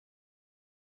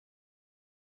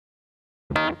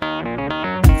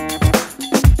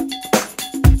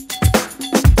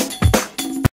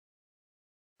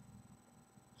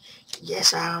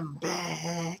Yes, I'm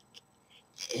back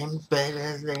and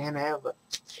better than ever.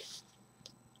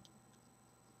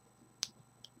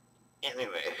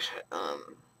 Anyways,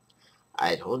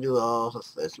 I told you all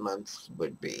this month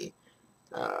would be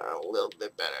a little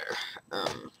bit better.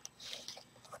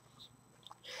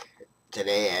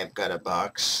 Today I've got a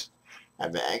box.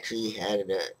 I've actually had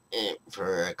it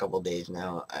for a couple days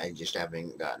now. I just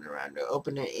haven't gotten around to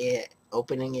opening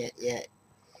it yet,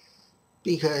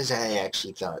 because I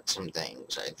actually thought some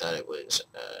things. I thought it was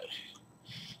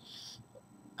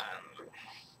um,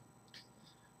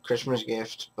 Christmas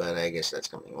gift, but I guess that's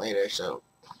coming later. So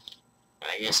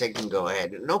I guess I can go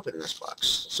ahead and open this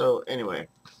box. So anyway,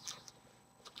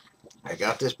 I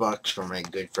got this box from my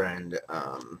good friend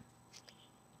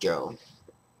Joe.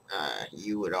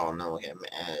 You would all know him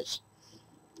as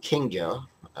King Joe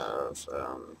of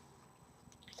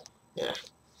yeah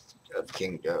of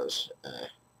King Joe's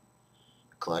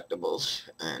collectibles.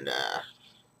 And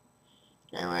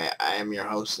anyway, I am your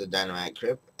host, the Dynamite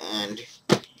Crip, and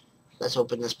let's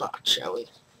open this box, shall we?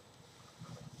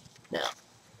 Now,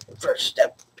 first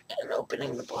step in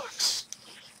opening the box,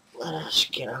 let us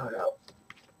get out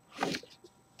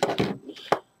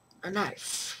a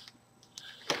knife.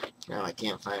 Now I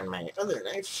can't find my other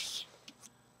knife,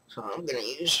 so I'm gonna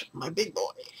use my big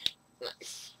boy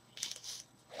knife.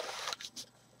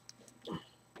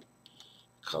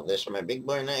 Call this my big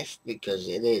boy knife because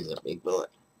it is a big boy.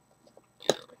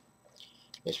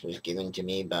 This was given to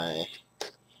me by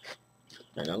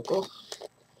an uncle,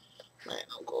 my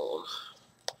uncle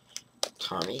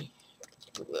Tommy,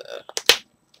 who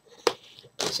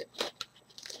is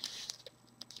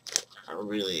a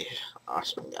really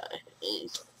awesome guy.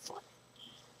 He's funny,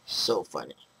 so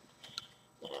funny.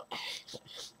 You know,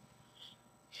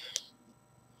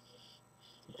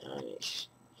 he's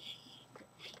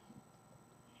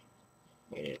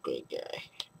a great guy.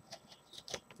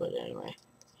 But anyway,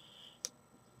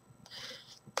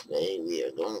 today we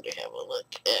are going to have a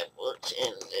look at what's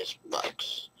in this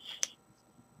box.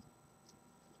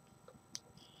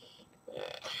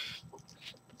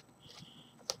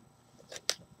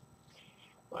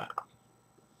 Wow.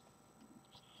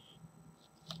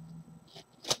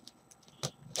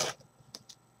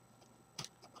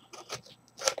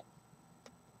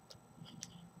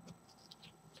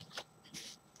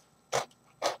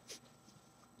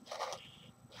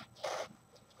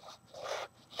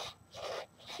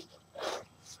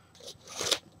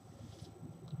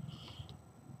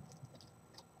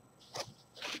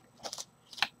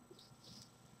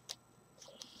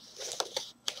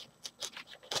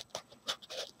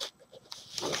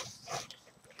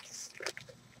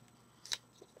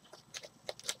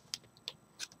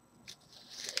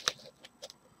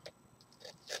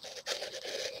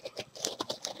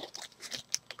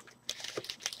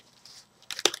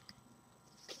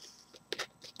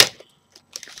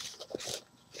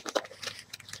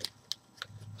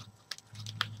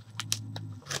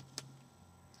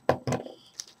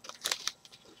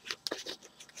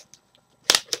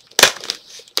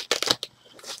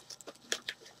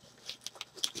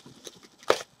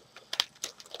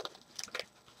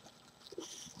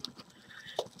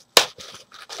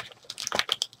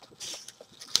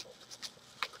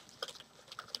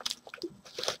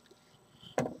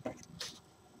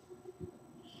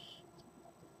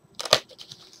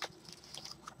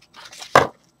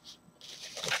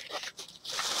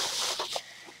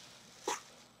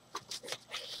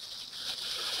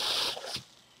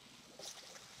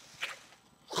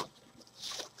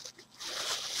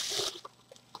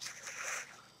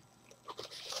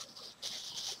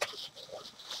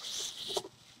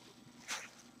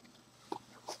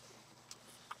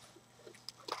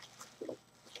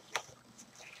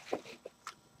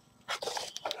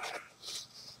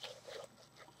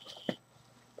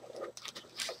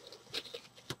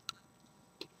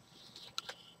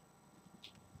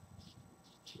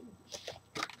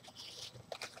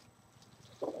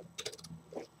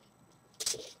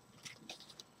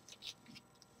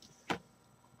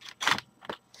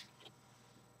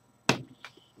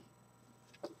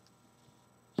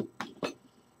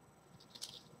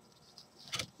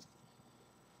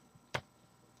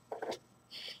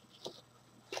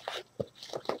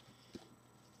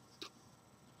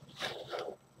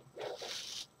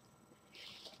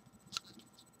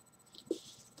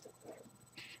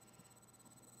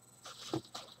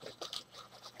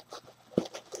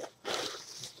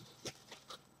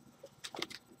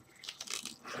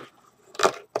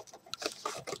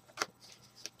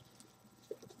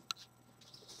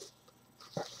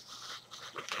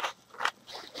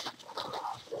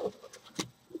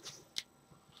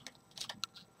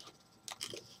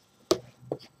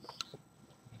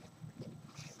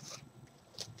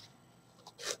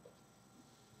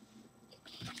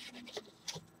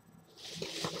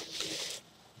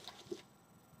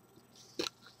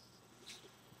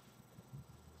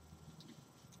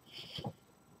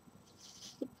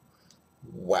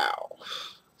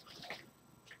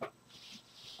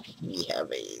 We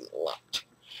have a locked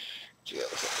jail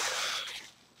here.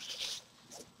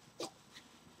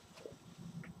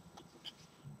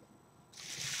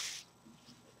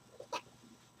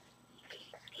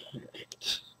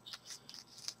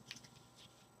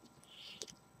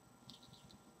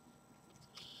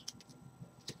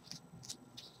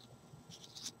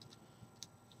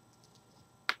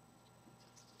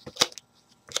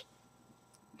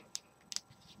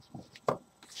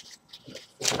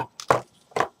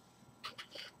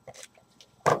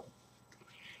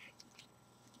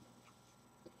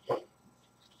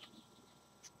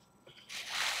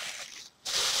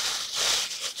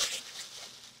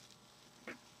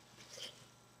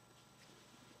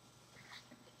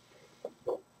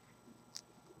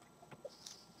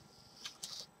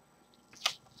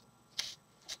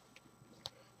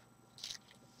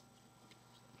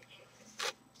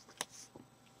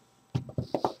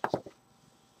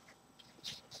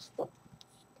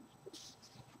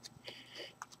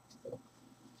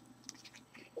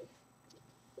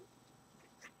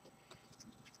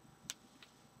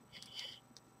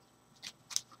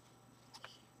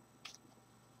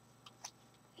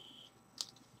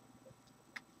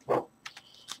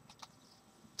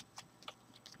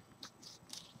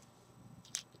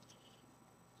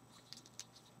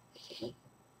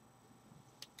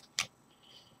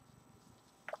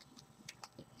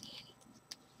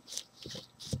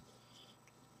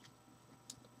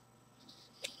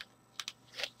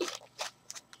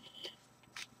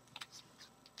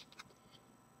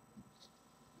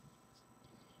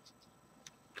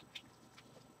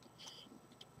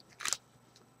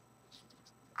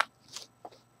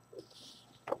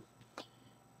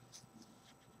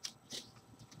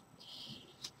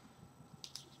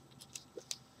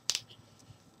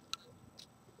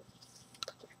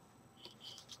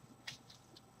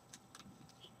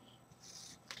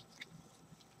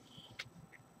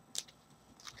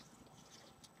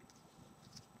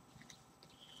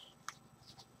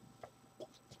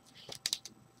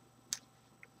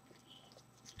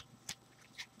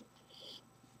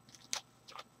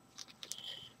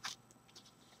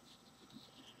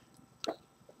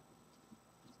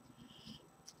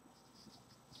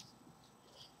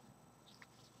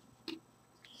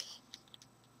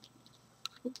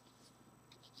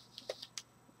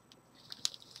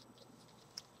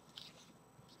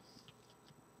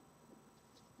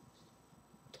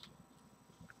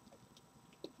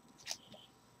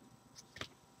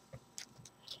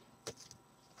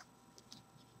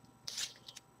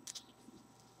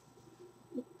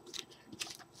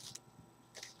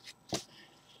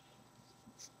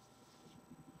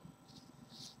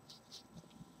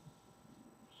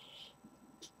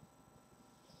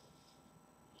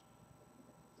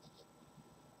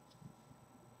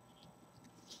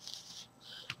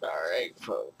 Alright,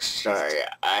 folks. Sorry,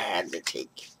 I had to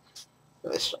take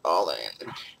this all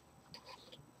in.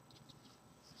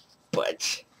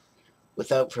 But,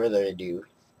 without further ado,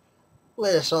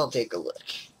 let us all take a look.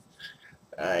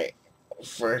 Alright,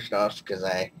 first off, because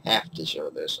I have to show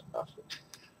this off.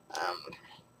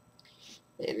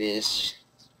 It is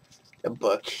a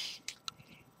book,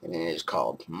 and it is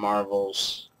called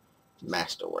Marvel's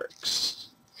Masterworks.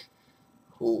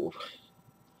 Ooh.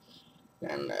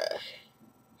 And,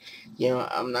 you know,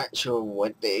 I'm not sure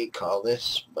what they call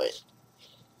this, but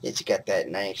it's got that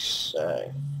nice,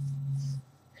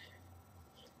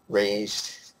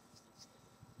 raised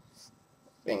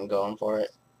thing going for it.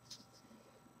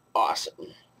 Awesome.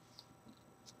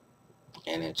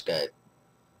 And it's got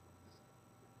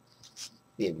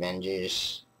the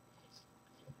Avengers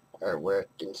artwork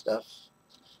and stuff.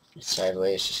 It's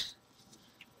sideways.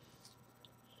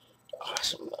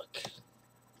 Awesome look.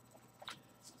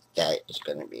 That is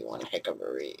going to be one heck of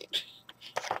a read.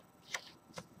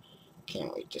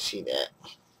 Can't wait to see that.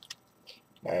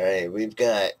 Alright, we've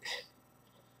got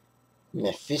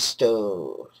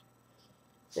Mephisto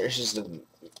versus the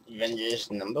Avengers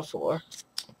 #4.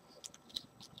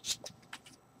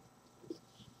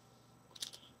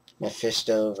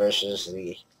 Mephisto versus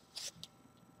the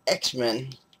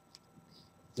X-Men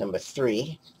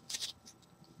 #3.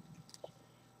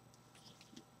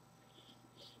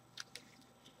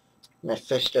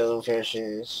 Mephisto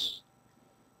versus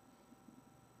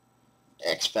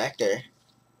X-Factor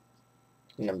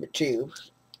 #2.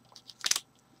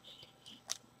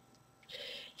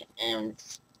 And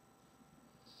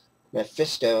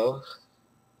Mephisto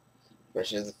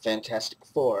versus the Fantastic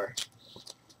Four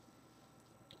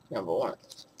 #1.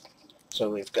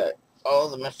 So we've got all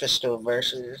the Mephisto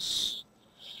verses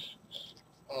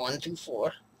 1 through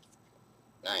 4.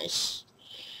 Nice.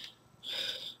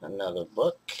 Another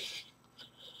book.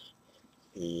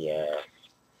 the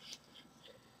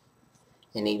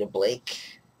Anita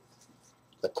Blake,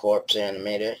 the corpse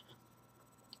animator.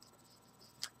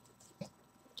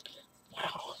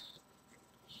 Wow.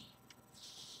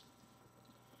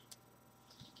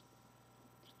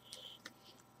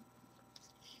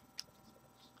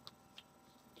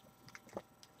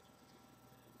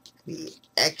 The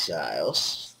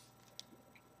Exiles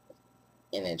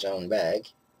in its own bag.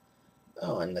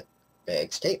 Oh, and the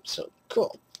bag's taped, so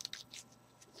cool.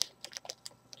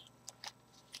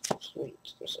 Sweet.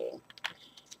 So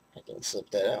I can slip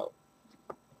that out.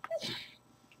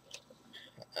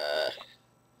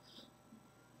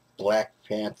 Black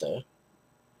Panther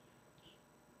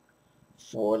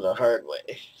for the hard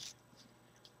way.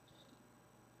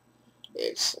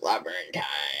 It's slobbering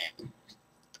time.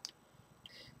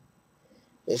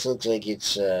 This looks like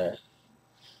it's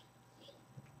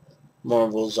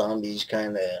Marvel Zombies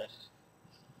kind of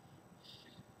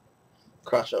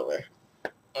crossover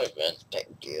event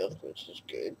type deal, which is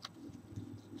good.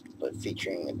 But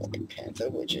featuring the Black Panther,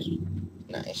 which is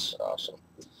nice, awesome.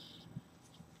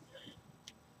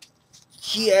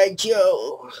 G.I.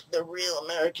 Joe, the real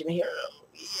American hero.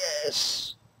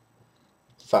 Yes.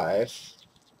 5.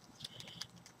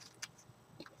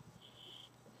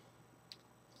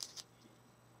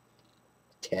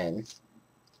 10.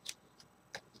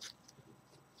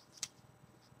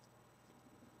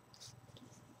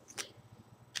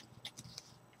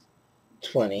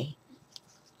 20.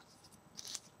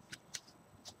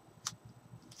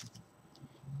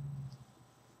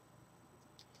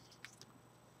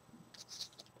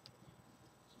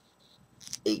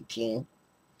 18.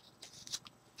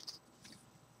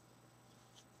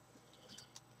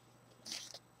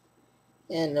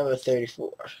 'And number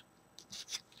 34.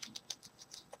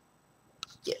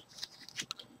 Yeah.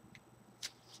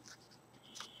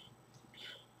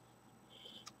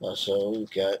 Also,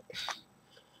 we've got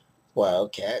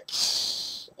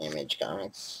Wildcats, Image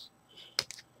Comics.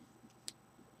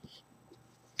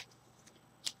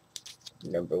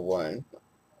 Number 1.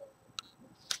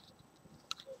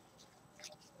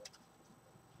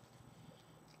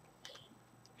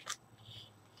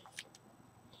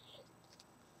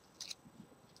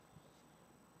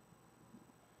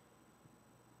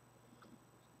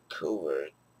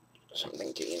 Covert.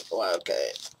 Something to eat.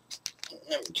 Wildcat.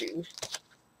 Number 2.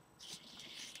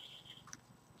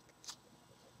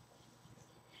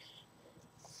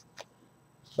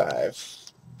 5.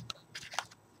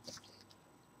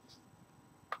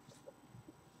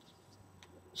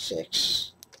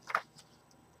 6.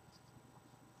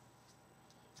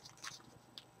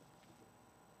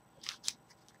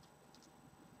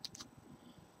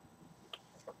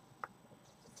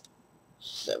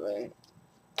 7.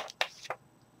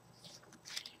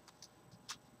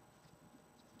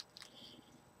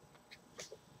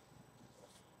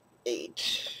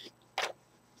 8.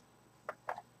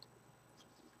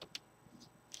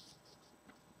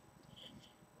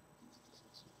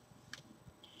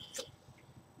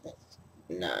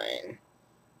 9.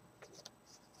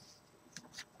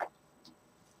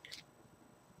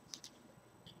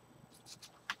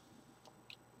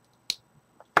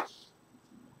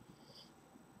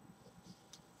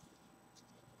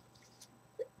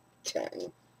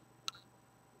 10.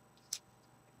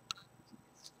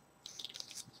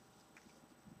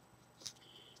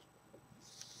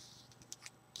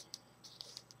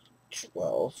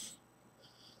 12.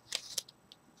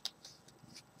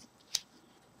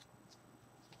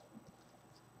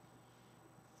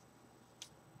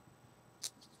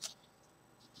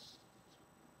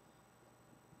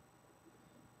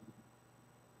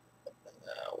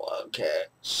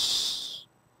 'Wildcats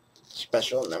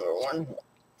special number 1.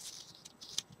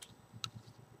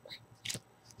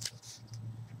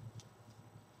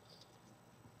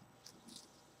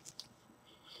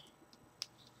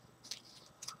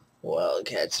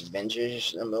 Wildcats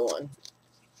Adventures number 1.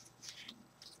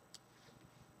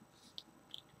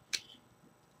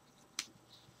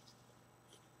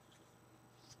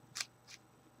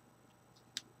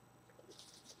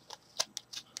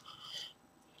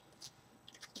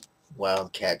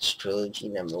 Wildcats Trilogy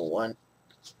number 1.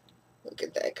 Look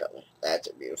at that cover. That's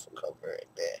a beautiful cover right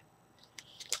there.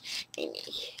 Shiny.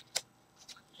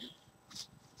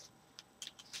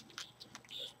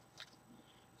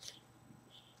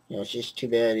 You know, it's just too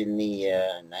bad in the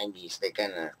 90s they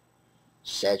kind of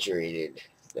saturated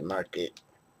the market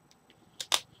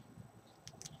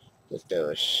with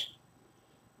those.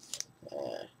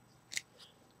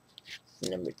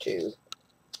 Number 2.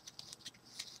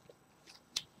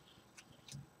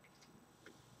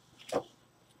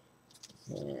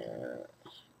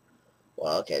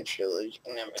 Wildcat Trilogy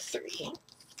number 3.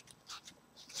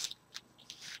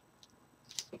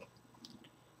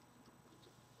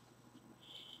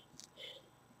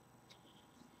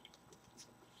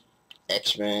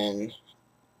 X-Men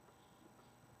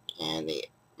and the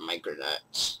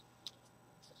Micronauts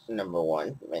number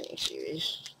 1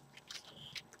 miniseries.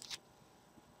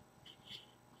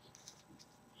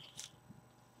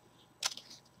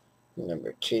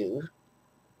 Number 2.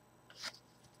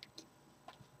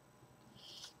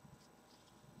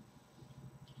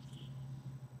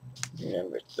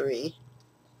 Number 3.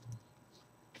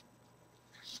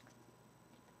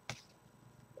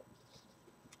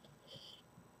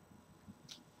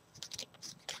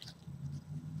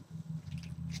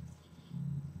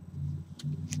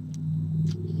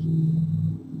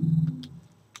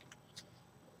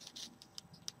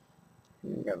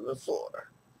 Number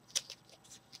 4.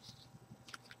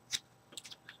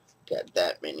 Got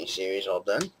that miniseries all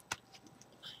done.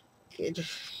 Good.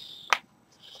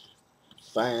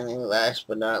 Finally, last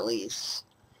but not least,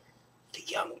 the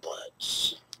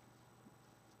Youngbloods.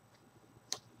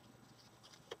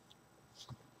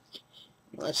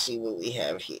 Let's see what we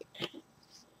have here.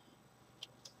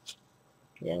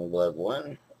 Youngblood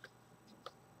 1.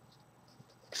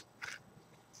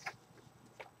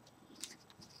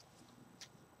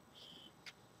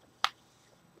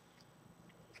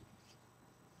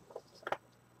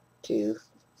 2.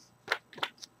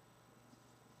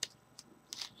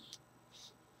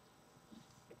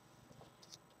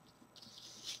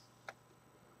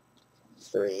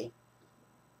 3.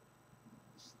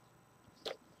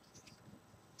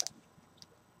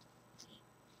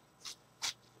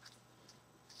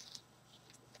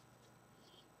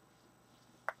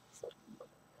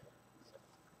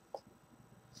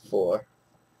 4.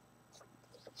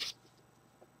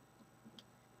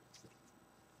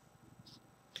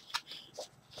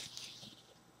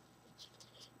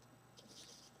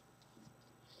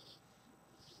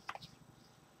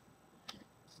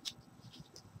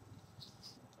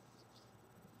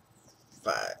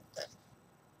 5.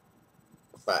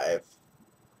 5.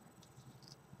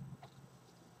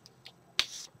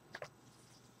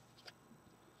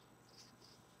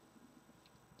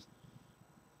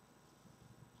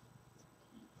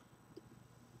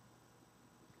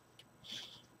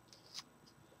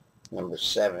 Number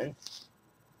 7.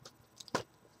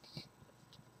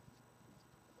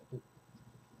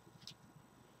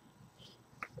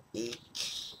 8.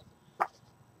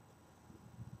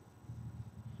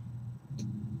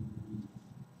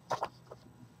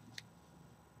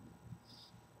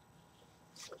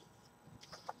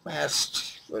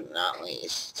 Last but not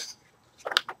least,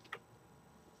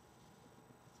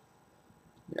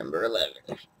 number 11.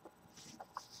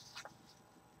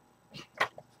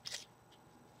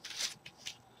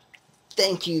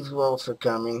 Thank you all for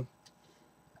coming.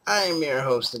 I am your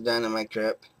host, the Dynamite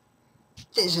Trip.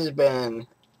 This has been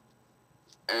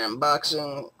an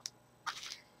unboxing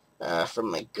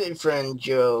from my good friend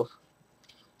Joe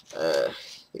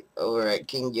over at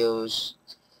King Joe's.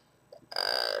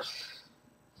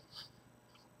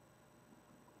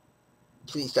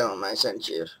 Please tell him I sent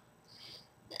you,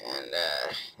 and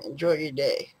enjoy your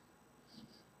day.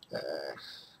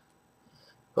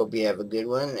 Hope you have a good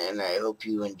one, and I hope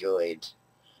you enjoyed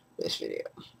this video.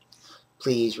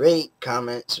 Please rate,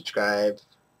 comment, subscribe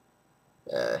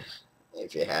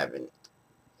if you haven't,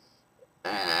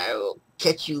 and I will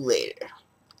catch you later.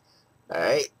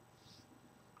 Alright?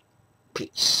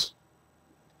 Peace.